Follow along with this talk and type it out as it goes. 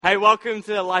Hey, welcome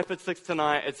to Life at 6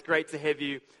 tonight. It's great to have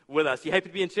you with us. You happy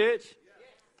to be in church?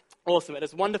 Awesome. It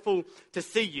is wonderful to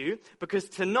see you because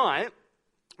tonight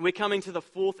we're coming to the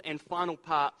fourth and final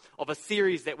part of a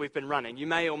series that we've been running. You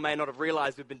may or may not have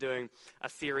realized we've been doing a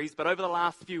series, but over the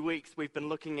last few weeks we've been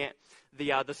looking at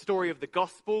the story of the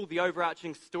gospel, the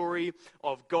overarching story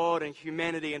of God and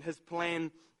humanity and his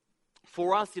plan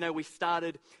for us. You know, we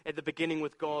started at the beginning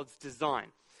with God's design.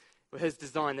 His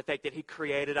design, the fact that he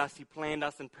created us, he planned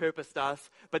us and purposed us,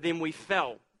 but then we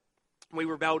fell. We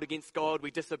rebelled against God,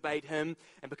 we disobeyed him,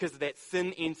 and because of that,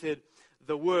 sin entered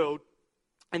the world.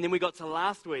 And then we got to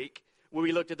last week where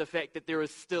we looked at the fact that there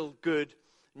is still good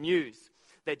news,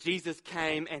 that Jesus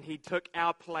came and he took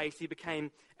our place, he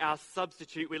became our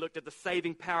substitute. We looked at the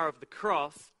saving power of the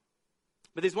cross,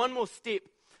 but there's one more step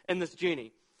in this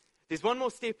journey. There's one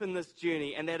more step in this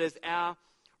journey, and that is our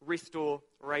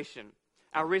restoration.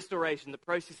 Our restoration, the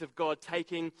process of God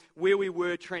taking where we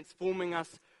were, transforming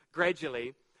us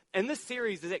gradually. And this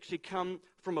series has actually come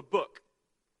from a book.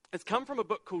 It's come from a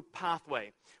book called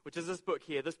Pathway, which is this book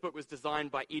here. This book was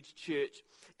designed by Edge Church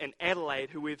in Adelaide,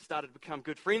 who we've started to become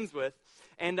good friends with.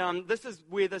 And this is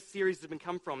where this series has been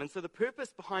come from. And so the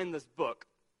purpose behind this book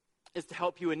is to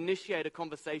help you initiate a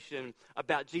conversation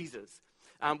about Jesus.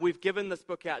 We've given this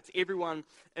book out to everyone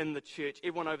in the church,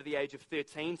 everyone over the age of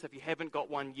 13. So if you haven't got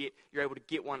one yet, you're able to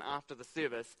get one after the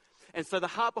service. And so the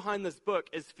heart behind this book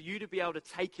is for you to be able to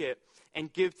take it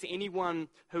and give to anyone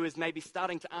who is maybe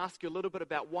starting to ask you a little bit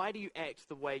about why do you act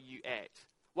the way you act?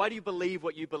 Why do you believe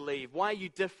what you believe? Why are you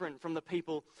different from the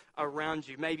people around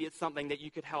you? Maybe it's something that you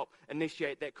could help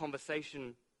initiate that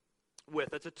conversation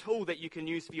with. It's a tool that you can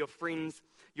use for your friends,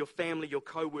 your family, your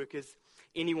co-workers,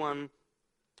 anyone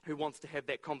who wants to have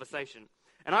that conversation.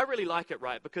 And I really like it,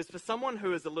 right? Because for someone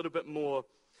who is a little bit more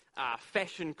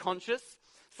fashion conscious,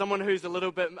 someone who's a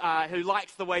little bit, who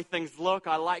likes the way things look,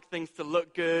 I like things to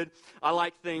look good, I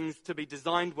like things to be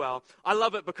designed well. I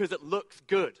love it because it looks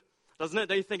good, doesn't it?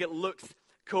 Don't you think it looks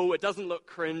cool? It doesn't look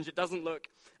cringe, it doesn't look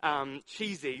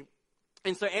cheesy.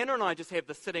 And so Anna and I just have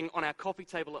this sitting on our coffee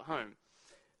table at home.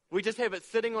 We just have it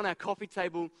sitting on our coffee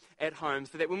table at home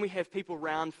so that when we have people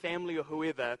around, family or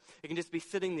whoever, it can just be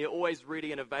sitting there always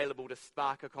ready and available to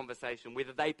spark a conversation,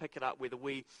 whether they pick it up, whether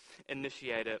we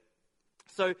initiate it.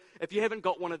 So if you haven't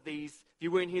got one of these, if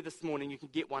you weren't here this morning, you can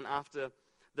get one after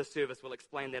the service. We'll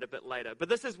explain that a bit later. But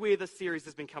this is where this series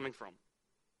has been coming from,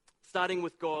 starting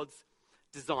with God's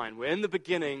design, where in the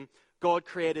beginning, God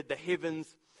created the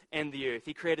heavens and the earth.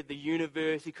 He created the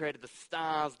universe, he created the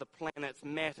stars, the planets,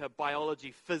 matter,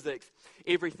 biology, physics,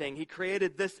 everything. He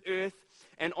created this earth,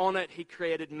 and on it he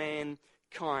created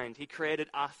mankind. He created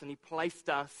us, and he placed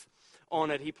us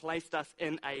on it. He placed us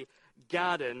in a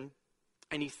garden,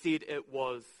 and he said it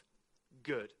was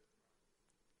good.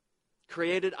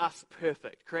 Created us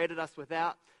perfect, created us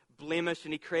without blemish,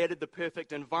 and he created the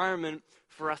perfect environment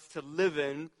for us to live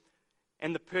in,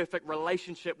 and the perfect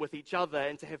relationship with each other,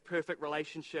 and to have perfect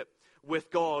relationship with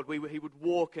God. He would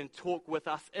walk and talk with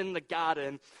us in the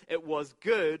garden. It was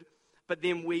good, but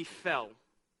then we fell.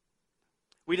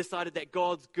 We decided that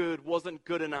God's good wasn't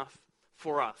good enough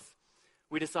for us.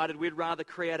 We decided we'd rather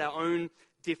create our own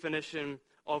definition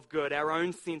of good, our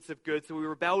own sense of good. So we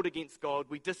rebelled against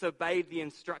God. We disobeyed the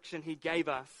instruction he gave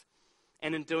us.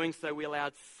 And in doing so, we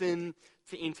allowed sin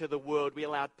to enter the world. We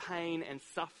allowed pain and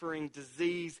suffering,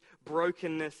 disease,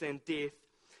 brokenness, and death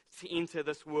to enter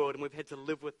this world. And we've had to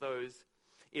live with those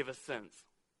ever since.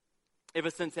 Ever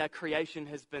since our creation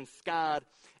has been scarred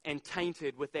and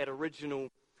tainted with that original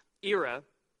era.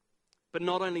 But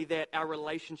not only that, our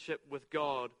relationship with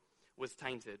God was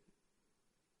tainted.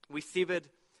 We severed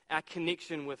our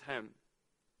connection with him.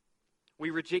 We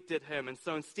rejected him, and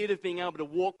so instead of being able to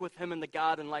walk with him in the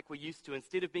garden like we used to,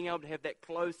 instead of being able to have that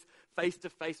close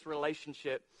face-to-face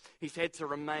relationship, he's had to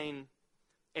remain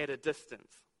at a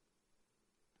distance.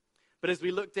 But as we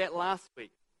looked at last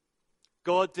week,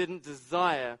 God didn't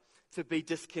desire to be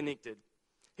disconnected.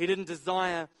 He didn't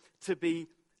desire to be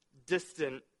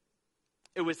distant.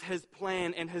 It was his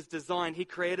plan and his design. He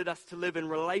created us to live in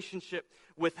relationship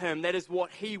with him. That is what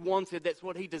he wanted. That's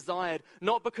what he desired.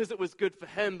 Not because it was good for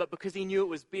him, but because he knew it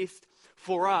was best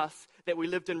for us that we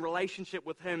lived in relationship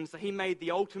with him. So he made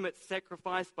the ultimate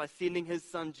sacrifice by sending his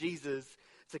son Jesus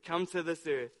to come to this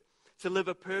earth, to live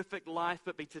a perfect life,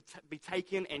 but be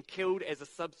taken and killed as a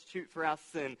substitute for our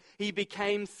sin. He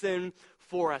became sin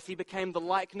for us. He became the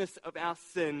likeness of our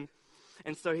sin.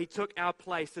 And so he took our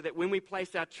place so that when we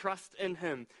place our trust in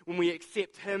him, when we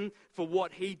accept him for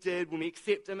what he did, when we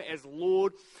accept him as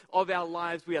Lord of our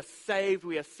lives, we are saved,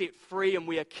 we are set free, and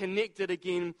we are connected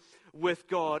again with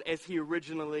God as he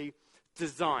originally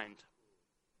designed.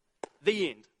 The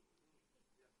end.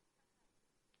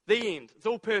 The end. It's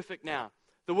all perfect now.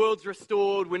 The world's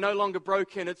restored. We're no longer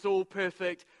broken. It's all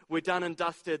perfect. We're done and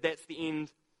dusted. That's the end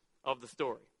of the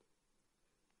story.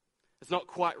 It's not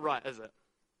quite right, is it?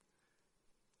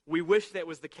 We wish that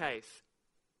was the case,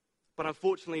 but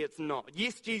unfortunately it's not.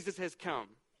 Yes, Jesus has come,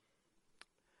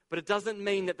 but it doesn't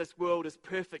mean that this world is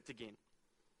perfect again.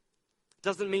 It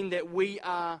doesn't mean that we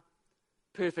are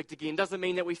perfect again. It doesn't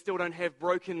mean that we still don't have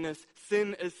brokenness.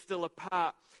 Sin is still a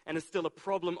part and is still a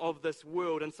problem of this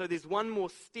world. And so there's one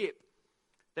more step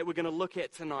that we're going to look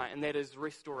at tonight, and that is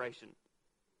restoration.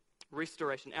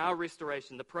 Restoration, our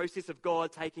restoration, the process of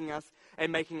God taking us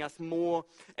and making us more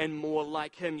and more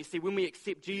like Him. You see, when we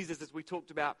accept Jesus, as we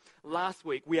talked about last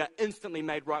week, we are instantly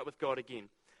made right with God again.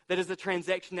 That is a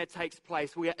transaction that takes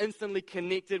place. We are instantly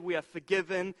connected. We are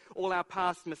forgiven. All our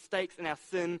past mistakes and our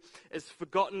sin is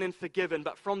forgotten and forgiven.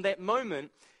 But from that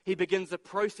moment, He begins a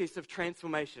process of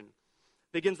transformation.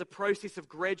 Begins a process of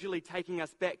gradually taking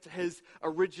us back to His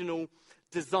original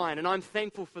design. And I'm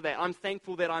thankful for that. I'm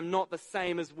thankful that I'm not the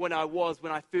same as when I was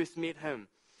when I first met Him.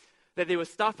 That there was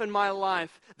stuff in my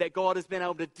life that God has been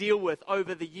able to deal with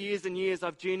over the years and years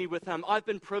I've journeyed with Him. I've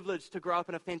been privileged to grow up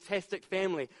in a fantastic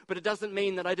family, but it doesn't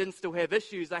mean that I didn't still have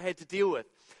issues I had to deal with.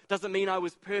 It doesn't mean I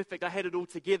was perfect. I had it all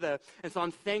together. And so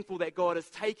I'm thankful that God has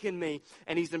taken me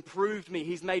and He's improved me.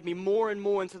 He's made me more and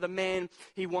more into the man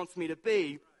He wants me to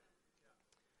be.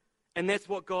 And that's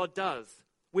what God does.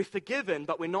 We're forgiven,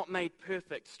 but we're not made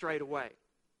perfect straight away.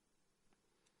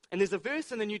 And there's a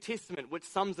verse in the New Testament which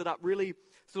sums it up really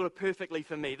sort of perfectly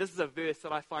for me. This is a verse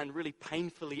that I find really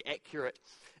painfully accurate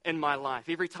in my life.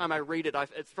 Every time I read it,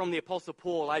 it's from the Apostle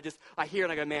Paul. I hear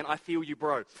it and I go, man, I feel you,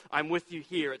 bro. I'm with you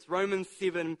here. It's Romans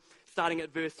 7, starting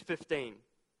at verse 15.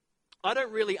 I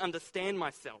don't really understand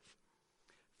myself,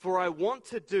 for I want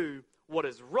to do what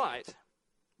is right,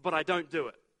 but I don't do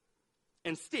it.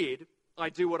 Instead, I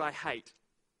do what I hate.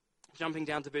 Jumping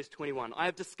down to verse 21. I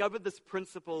have discovered this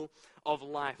principle of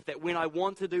life, that when I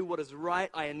want to do what is right,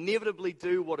 I inevitably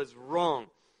do what is wrong.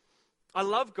 I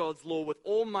love God's law with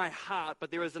all my heart,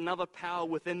 but there is another power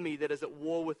within me that is at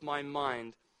war with my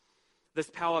mind. This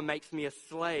power makes me a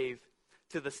slave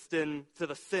to the sin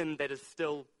that is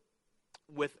still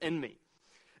within me.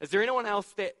 Is there anyone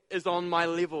else that is on my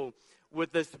level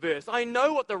with this verse? I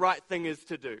know what the right thing is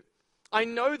to do. I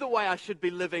know the way I should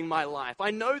be living my life.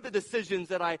 I know the decisions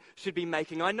that I should be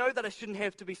making. I know that I shouldn't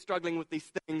have to be struggling with these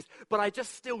things, but I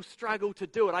just still struggle to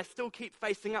do it. I still keep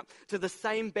facing up to the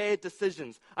same bad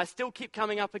decisions. I still keep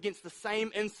coming up against the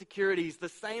same insecurities, the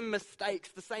same mistakes,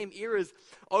 the same errors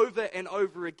over and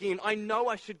over again. I know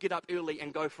I should get up early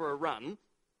and go for a run,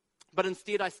 but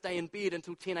instead I stay in bed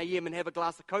until 10 a.m. and have a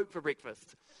glass of Coke for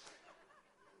breakfast.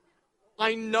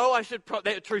 I know I should,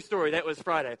 true story, that was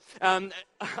Friday.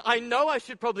 I know I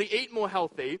should probably eat more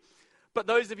healthy, but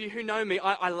those of you who know me,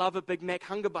 I love a Big Mac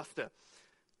Hunger Buster.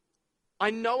 I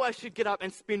know I should get up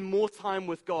and spend more time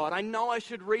with God. I know I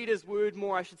should read His Word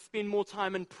more. I should spend more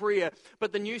time in prayer.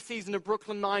 But the new season of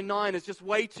Brooklyn Nine-Nine is just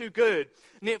way too good.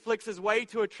 Netflix is way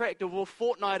too attractive, or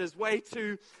Fortnite is way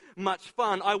too much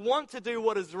fun. I want to do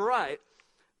what is right,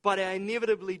 but I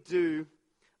inevitably do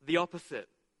the opposite.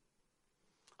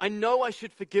 I know I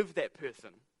should forgive that person,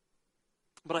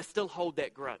 but I still hold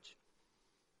that grudge.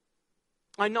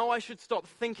 I know I should stop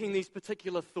thinking these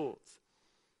particular thoughts.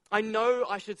 I know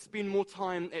I should spend more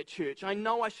time at church. I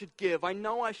know I should give. I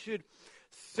know I should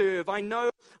serve. I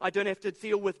know I don't have to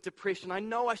deal with depression. I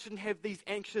know I shouldn't have these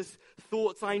anxious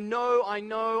thoughts. I know,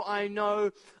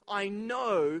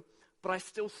 but I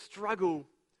still struggle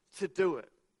to do it.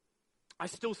 I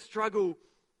still struggle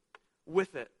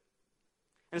with it.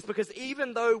 And it's because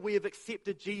even though we have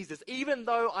accepted Jesus, even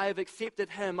though I have accepted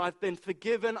Him, I've been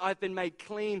forgiven, I've been made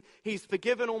clean, He's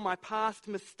forgiven all my past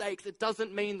mistakes, it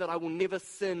doesn't mean that I will never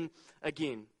sin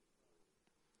again.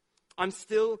 I'm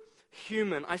still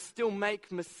human, I still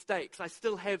make mistakes, I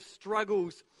still have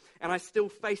struggles, and I still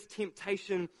face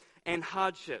temptation and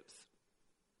hardships.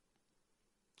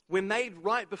 We're made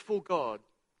right before God,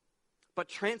 but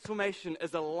transformation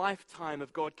is a lifetime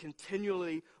of God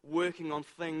continually working on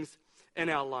things in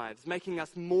our lives, making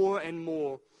us more and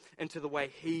more into the way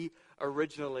He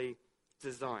originally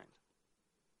designed.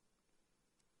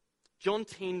 John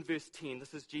 10 verse 10,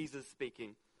 this is Jesus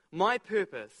speaking. My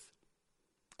purpose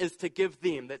is to give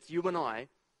them, that's you and I,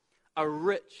 a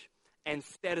rich and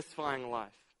satisfying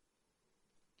life.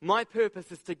 My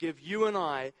purpose is to give you and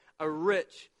I a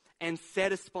rich and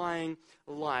satisfying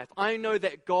life. I know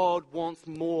that God wants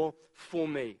more for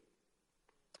me.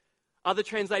 Other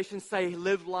translations say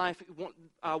live life,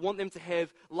 want them to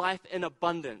have life in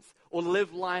abundance, or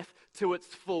live life to its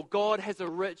full. God has a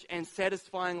rich and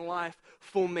satisfying life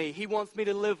for me. He wants me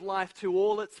to live life to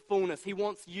all its fullness. He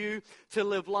wants you to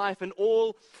live life in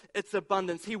all its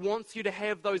abundance. He wants you to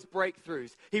have those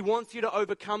breakthroughs. He wants you to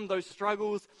overcome those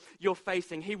struggles you're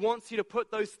facing. He wants you to put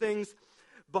those things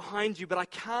behind you, but I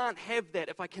can't have that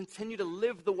if I continue to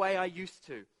live the way I used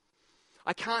to.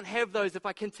 I can't have those if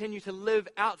I continue to live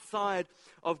outside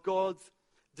of God's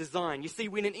design. You see,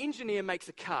 when an engineer makes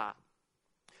a car,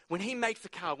 when he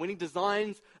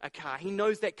designs a car, he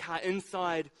knows that car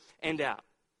inside and out.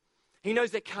 He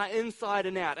knows that car inside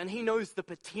and out, and he knows the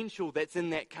potential that's in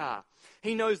that car.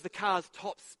 He knows the car's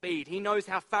top speed. He knows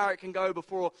how far it can go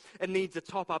before it needs a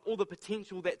top up, all the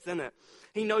potential that's in it.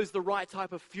 He knows the right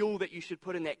type of fuel that you should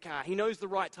put in that car. He knows the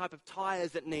right type of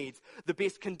tires it needs, the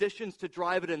best conditions to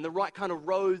drive it in, the right kind of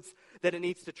roads that it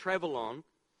needs to travel on.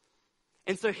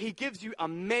 And so he gives you a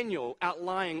manual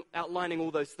outlining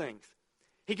all those things.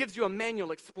 He gives you a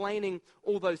manual explaining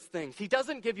all those things. He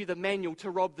doesn't give you the manual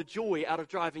to rob the joy out of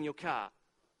driving your car.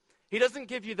 He doesn't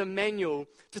give you the manual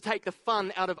to take the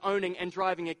fun out of owning and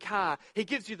driving a car. He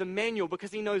gives you the manual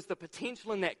because he knows the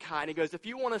potential in that car. And he goes, if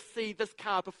you want to see this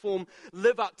car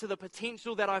live up to the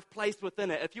potential that I've placed within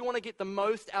it, if you want to get the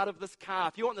most out of this car,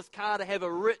 if you want this car to have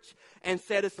a rich and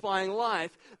satisfying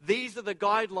life, these are the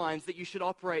guidelines that you should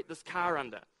operate this car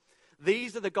under.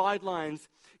 These are the guidelines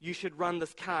you should run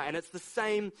this car. And it's the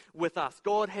same with us.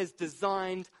 God has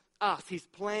designed us. He's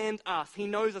planned us. He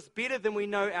knows us better than we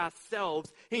know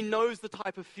ourselves. He knows the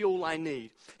type of fuel I need.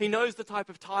 He knows the type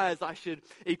of tires I should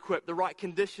equip, the right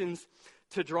conditions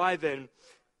to drive in.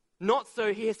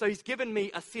 So he's given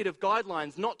me a set of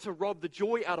guidelines, not to rob the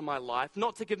joy out of my life,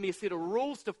 not to give me a set of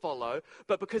rules to follow,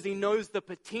 but because he knows the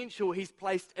potential he's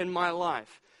placed in my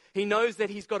life. He knows that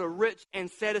he's got a rich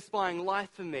and satisfying life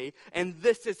for me, and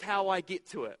this is how I get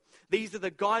to it. These are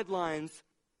the guidelines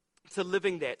to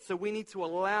living that. So we need to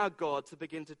allow God to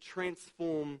begin to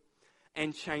transform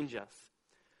and change us.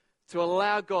 To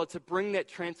allow God to bring that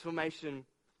transformation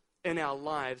in our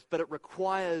lives, but it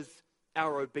requires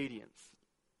our obedience.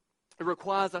 It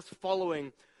requires us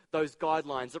following those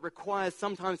guidelines. It requires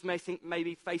sometimes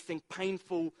maybe facing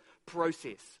painful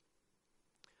process.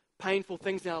 Painful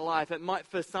things in our life.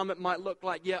 For some, it might look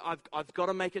like, I've got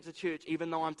to make it to church even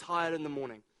though I'm tired in the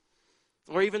morning.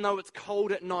 Or even though it's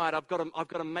cold at night, I've got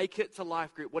to make it to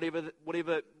life group, whatever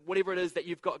it is that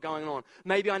you've got going on.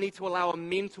 Maybe I need to allow a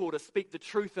mentor to speak the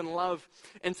truth and love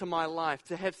into my life,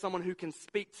 to have someone who can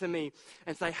speak to me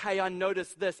and say, hey, I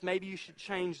noticed this, maybe you should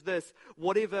change this,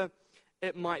 whatever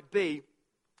it might be.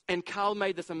 And Carl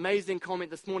made this amazing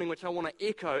comment this morning, which I want to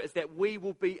echo, is that we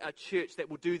will be a church that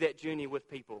will do that journey with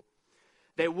people.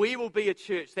 That we will be a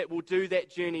church that will do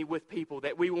that journey with people,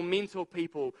 that we will mentor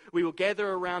people, we will gather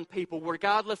around people,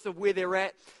 regardless of where they're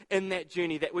at in that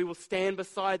journey, that we will stand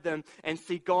beside them and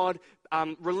see God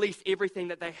release everything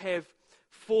that they have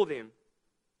for them.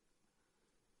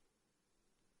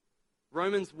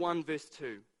 Romans 1 verse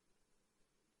 2.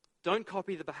 Don't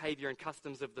copy the behavior and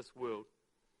customs of this world,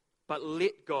 but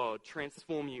let God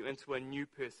transform you into a new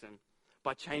person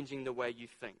by changing the way you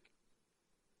think.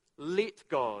 Let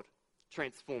God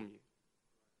transform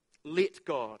you. Let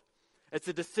God. It's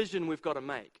a decision we've got to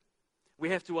make. We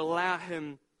have to allow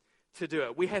him to do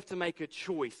it. We have to make a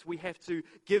choice. We have to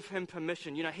give him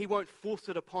permission. He won't force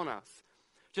it upon us.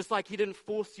 Just like he didn't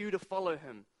force you to follow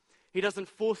him. He doesn't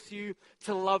force you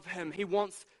to love him.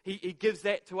 He gives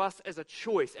that to us as a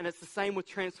choice. And it's the same with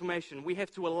transformation. We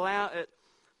have to allow it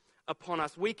upon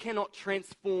us. We cannot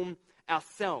transform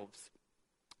ourselves.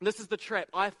 This is the trap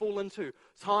I fall into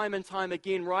time and time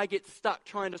again, where I get stuck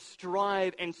trying to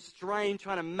strive and strain,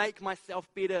 trying to make myself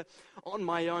better on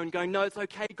my own, going, no, it's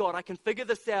okay, God, I can figure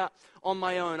this out on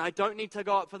my own. I don't need to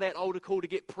go up for that altar call to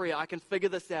get prayer. I can figure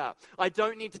this out. I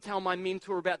don't need to tell my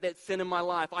mentor about that sin in my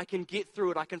life. I can get through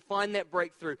it. I can find that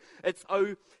breakthrough. It's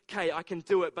okay, I can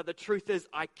do it. But the truth is,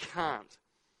 I can't.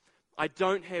 I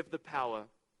don't have the power.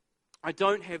 I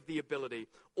don't have the ability.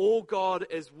 All God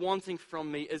is wanting from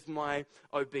me is my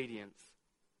obedience.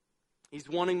 He's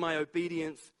wanting my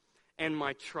obedience and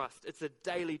my trust. It's a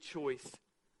daily choice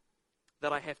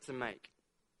that I have to make.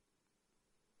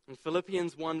 And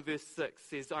Philippians 1 verse 6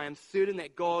 says, I am certain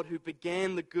that God who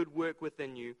began the good work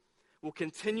within you will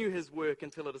continue his work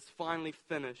until it is finally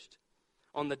finished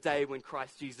on the day when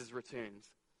Christ Jesus returns.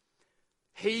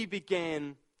 He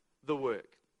began the work.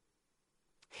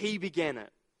 He began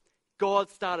it.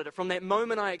 God started it. From that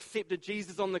moment I accepted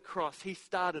Jesus on the cross, he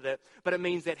started it, but it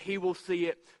means that he will see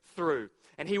it through.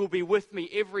 and He will be with me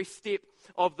every step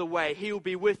of the way. He will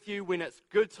be with you when it's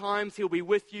good times. He'll be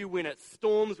with you when it's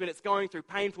storms, when it's going through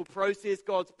painful process.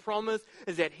 God's promise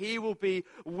is that He will be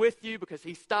with you because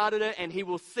He started it, and He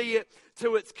will see it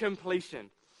to its completion.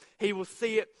 He will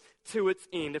see it to its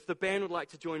end. If the band would like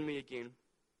to join me again.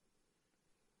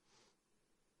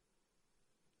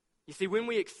 You see, when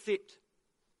we accept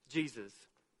Jesus,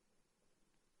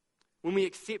 when we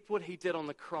accept what He did on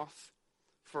the cross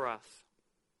for us,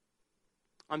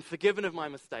 I'm forgiven of my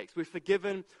mistakes. We're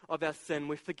forgiven of our sin.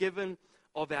 We're forgiven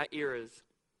of our errors.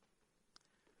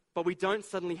 But we don't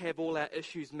suddenly have all our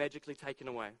issues magically taken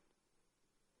away.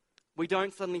 We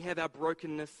don't suddenly have our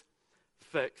brokenness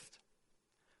fixed.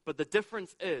 But the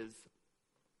difference is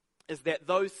that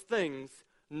those things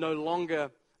no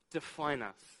longer define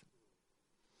us.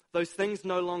 Those things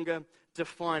no longer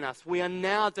define us. We are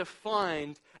now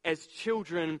defined as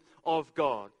children of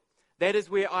God. That is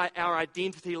where our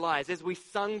identity lies. As we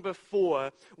sung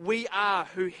before, we are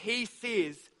who He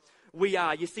says we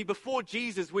are. You see, before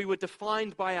Jesus, we were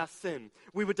defined by our sin.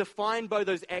 We were defined by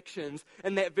those actions.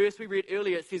 In that verse we read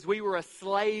earlier, it says we were a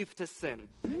slave to sin.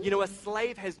 You know, a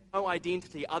slave has no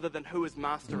identity other than who his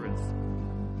master is.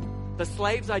 The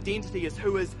slave's identity is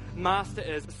who his master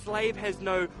is. A slave has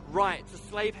no rights. A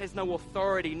slave has no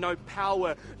authority, no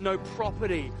power, no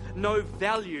property, no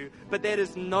value. But that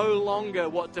is no longer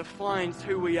what defines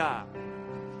who we are.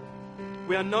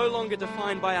 We are no longer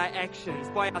defined by our actions,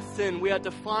 by our sin. We are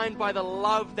defined by the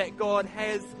love that God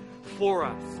has for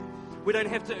us. We don't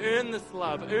have to earn this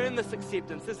love, earn this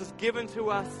acceptance. This is given to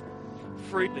us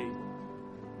freely.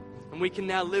 And we can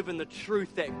now live in the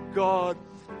truth that God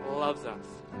loves us.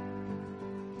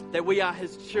 That we are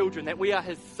His children, that we are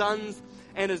His sons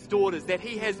and His daughters, that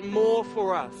He has more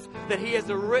for us, that He has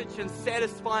a rich and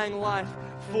satisfying life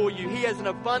for you. He has an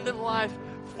abundant life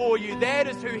for you. That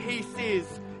is who He says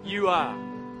you are.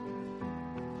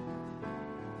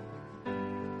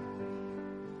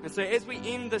 And so as we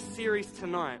end this series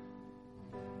tonight,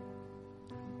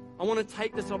 I want to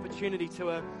take this opportunity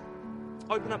to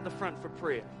open up the front for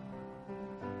prayer.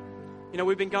 You know,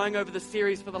 we've been going over the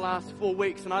series for the last 4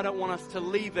 weeks, and I don't want us to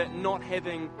leave it not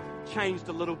having changed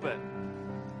a little bit.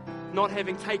 Not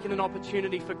having taken an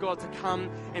opportunity for God to come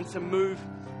and to move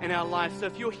in our life. So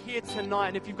if you're here tonight,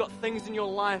 and if you've got things in your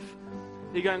life,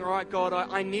 you're going, all right, God,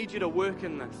 I need you to work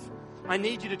in this. I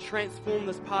need you to transform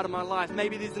this part of my life.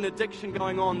 Maybe there's an addiction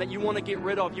going on that you want to get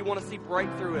rid of, you want to see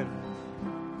breakthrough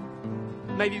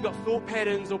in. Maybe you've got thought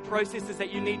patterns or processes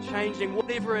that you need changing.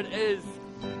 Whatever it is,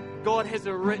 God has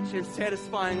a rich and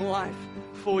satisfying life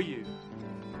for you.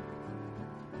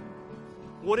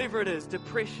 Whatever it is,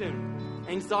 depression,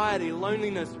 anxiety,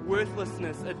 loneliness,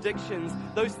 worthlessness, addictions,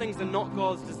 those things are not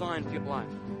God's design for your life.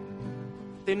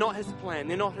 They're not His plan.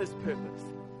 They're not His purpose.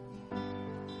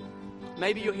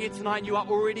 Maybe you're here tonight and you are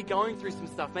already going through some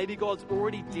stuff. Maybe God's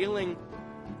already dealing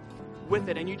with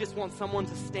it and you just want someone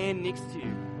to stand next to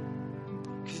you.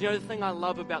 Because you know the thing I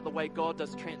love about the way God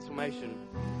does transformation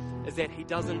is that He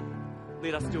doesn't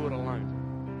let us do it alone.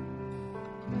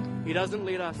 He doesn't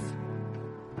let us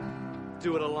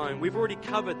do it alone. We've already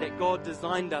covered that God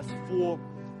designed us for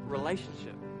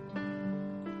relationship.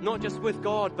 Not just with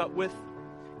God, but with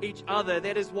each other.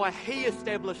 That is why He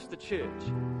established the church.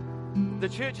 The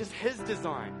church is His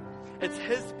design. It's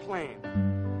His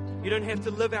plan. You don't have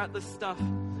to live out this stuff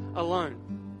alone.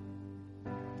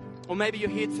 Or maybe you're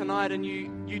here tonight and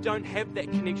you don't have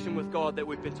that connection with God that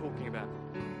we've been talking about.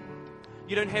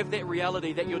 You don't have that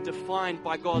reality that you're defined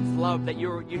by God's love, that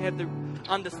you have the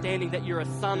understanding that you're a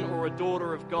son or a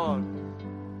daughter of God.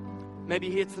 Maybe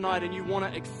you're here tonight and you want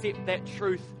to accept that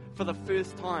truth for the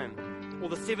first time or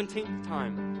the 17th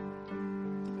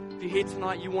time. If you're here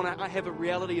tonight, you want to have a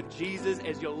reality of Jesus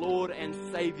as your Lord and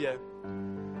Savior,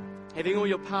 having all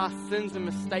your past sins and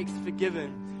mistakes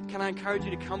forgiven. Can I encourage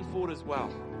you to come forward as well?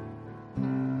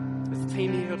 There's a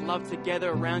team here who'd love to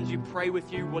gather around you, pray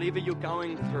with you, whatever you're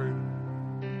going through.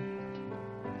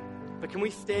 But can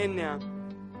we stand now?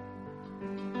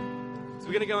 So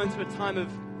we're going to go into a time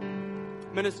of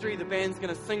ministry. The band's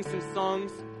going to sing some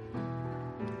songs.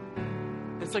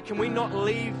 And so can we not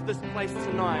leave this place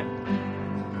tonight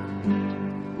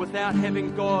without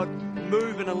having God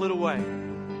move in a little way?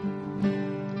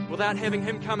 Without having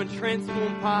Him come and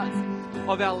transform parts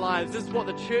of our lives. This is what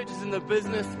the church is in the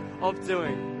business of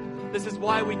doing. This is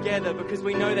why we gather, because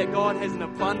we know that God has an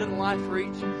abundant life for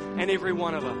each and every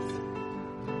one of us.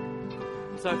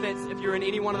 So if you're in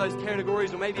any one of those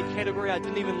categories, or maybe a category I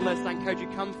didn't even list, I encourage you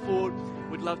to come forward.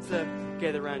 We'd love to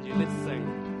gather around you. Let's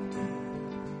sing.